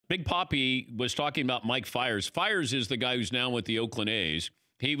Big Papi was talking about Mike Fiers. Fiers is the guy who's now with the Oakland A's.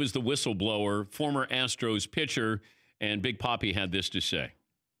 He was the whistleblower, former Astros pitcher, and Big Papi had this to say.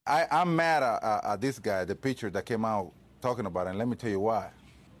 I'm mad at this guy, the pitcher that came out talking about it, and let me tell you why.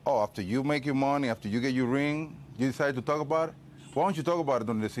 Oh, after you make your money, after you get your ring, you decide to talk about it? Why don't you talk about it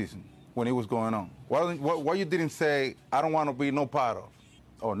during the season when it was going on? Why you didn't say, I don't want to be no part of?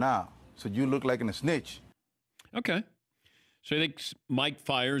 Oh, now, so you look like a snitch. Okay. So I think Mike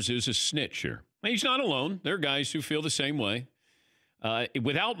Fiers is a snitch here. He's not alone. There are guys who feel the same way.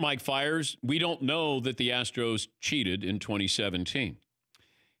 Without Mike Fiers, we don't know that the Astros cheated in 2017.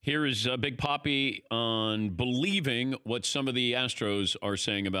 Here is Big Papi on believing what some of the Astros are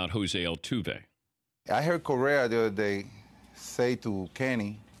saying about Jose Altuve. I heard Correa the other day say to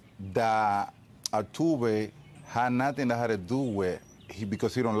Kenny that Altuve had nothing that had to do with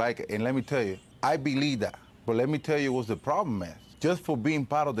because he don't like it. And let me tell you, I believe that. But let me tell you what's the problem is. Just for being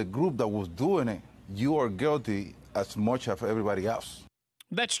part of the group that was doing it, you are guilty as much as everybody else.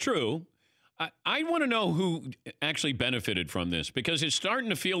 That's true. I want to know who actually benefited from this, because it's starting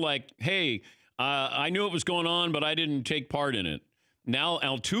to feel like, hey, I knew it was going on, but I didn't take part in it. Now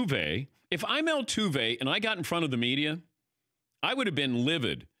Altuve, if I'm Altuve and I got in front of the media, I would have been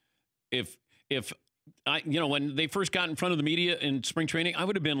livid. If I, when they first got in front of the media in spring training, I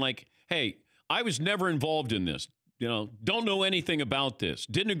would have been like, hey, I was never involved in this. Don't know anything about this.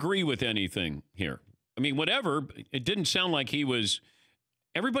 Didn't agree with anything here. I mean, whatever. It didn't sound like he was.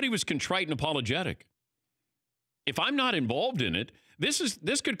 Everybody was contrite and apologetic. If I'm not involved in it,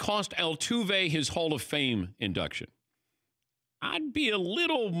 this could cost Altuve his Hall of Fame induction. I'd be a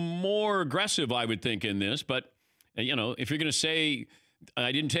little more aggressive, I would think, in this. But, if you're going to say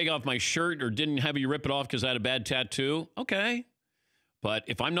I didn't take off my shirt or didn't have you rip it off because I had a bad tattoo, okay. But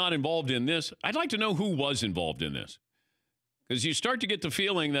if I'm not involved in this, I'd like to know who was involved in this. Because you start to get the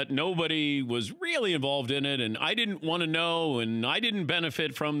feeling that nobody was really involved in it, and I didn't want to know, and I didn't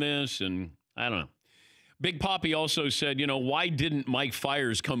benefit from this, and I don't know. Big Papi also said, why didn't Mike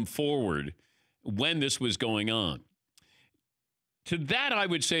Fiers come forward when this was going on? To that, I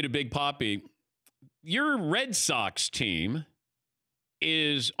would say to Big Papi, your Red Sox team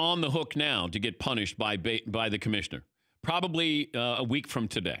is on the hook now to get punished by the commissioner, probably a week from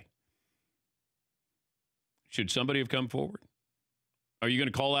today. Should somebody have come forward? Are you going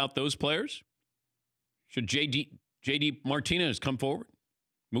to call out those players? Should J.D. Martinez come forward?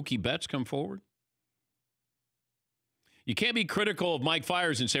 Mookie Betts come forward? You can't be critical of Mike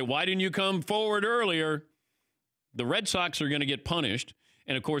Fiers and say, why didn't you come forward earlier? The Red Sox are going to get punished.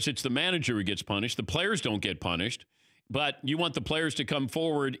 And, of course, it's the manager who gets punished. The players don't get punished. But you want the players to come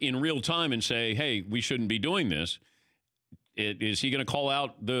forward in real time and say, hey, we shouldn't be doing this. Is he going to call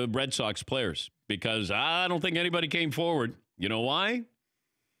out the Red Sox players? Because I don't think anybody came forward. You know why?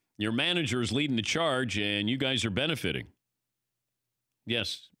 Your manager is leading the charge, and you guys are benefiting.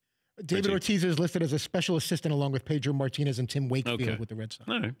 Yes. David Ortiz is listed as a special assistant along with Pedro Martinez and Tim Wakefield with the Red Sox.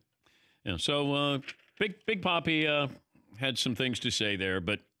 All right. Yeah, so Big Papi had some things to say there,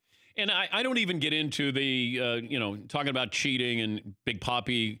 and I don't even get into the talking about cheating and Big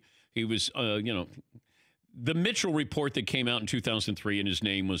Papi. He was the Mitchell report that came out in 2003, and his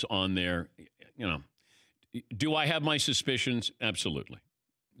name was on there. Do I have my suspicions? Absolutely.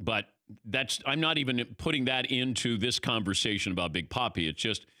 But I'm not even putting that into this conversation about Big Papi. It's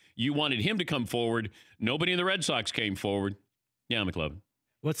just you wanted him to come forward. Nobody in the Red Sox came forward. Yeah, McLovin.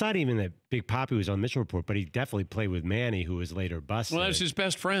 Well, it's not even that Big Papi was on Mitchell report, but he definitely played with Manny, who was later busted. Well, that's his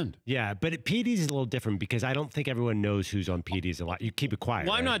best friend. Yeah, but PD's is a little different because I don't think everyone knows who's on PD's a lot. You keep it quiet.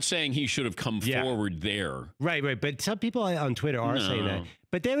 Well, I'm not saying he should have come forward there. Right. But some people on Twitter are saying that.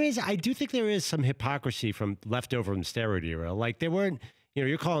 But I do think there is some hypocrisy from leftover from the steroid era. Like they weren't,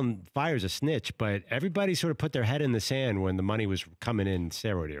 you're calling Fiers a snitch, but everybody sort of put their head in the sand when the money was coming in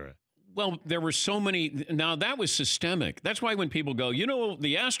steroid era. Well, there were so many. Now, that was systemic. That's why when people go,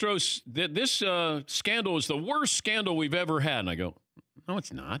 the Astros, this scandal is the worst scandal we've ever had. And I go, no,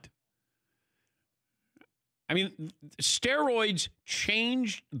 it's not. I mean, steroids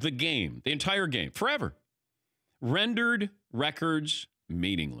changed the game, the entire game, forever. Rendered records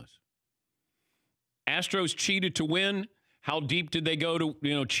meaningless. Astros cheated to win. How deep did they go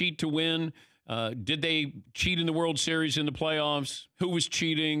to, cheat to win? Did they cheat in the World Series in the playoffs? Who was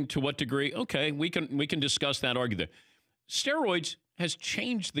cheating? To what degree? Okay, we can discuss that argument. Steroids has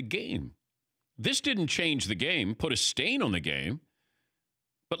changed the game. This didn't change the game, put a stain on the game.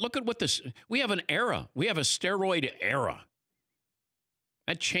 But look at we have an era. We have a steroid era.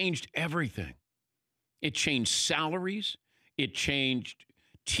 That changed everything. It changed salaries. It changed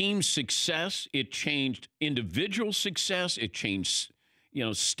team success. It changed individual success. It changed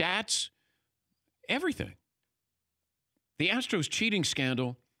stats, everything. The Astros cheating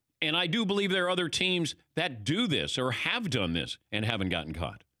scandal, and I do believe there are other teams that do this or have done this and haven't gotten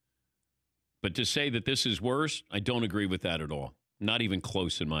caught. But to say that this is worse, I don't agree with that at all. Not even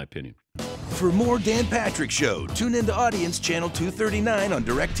close, in my opinion. For more Dan Patrick Show, tune into Audience Channel 239 on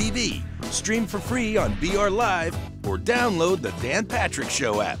DirecTV. Stream for free on BR Live or download the Dan Patrick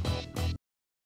Show app.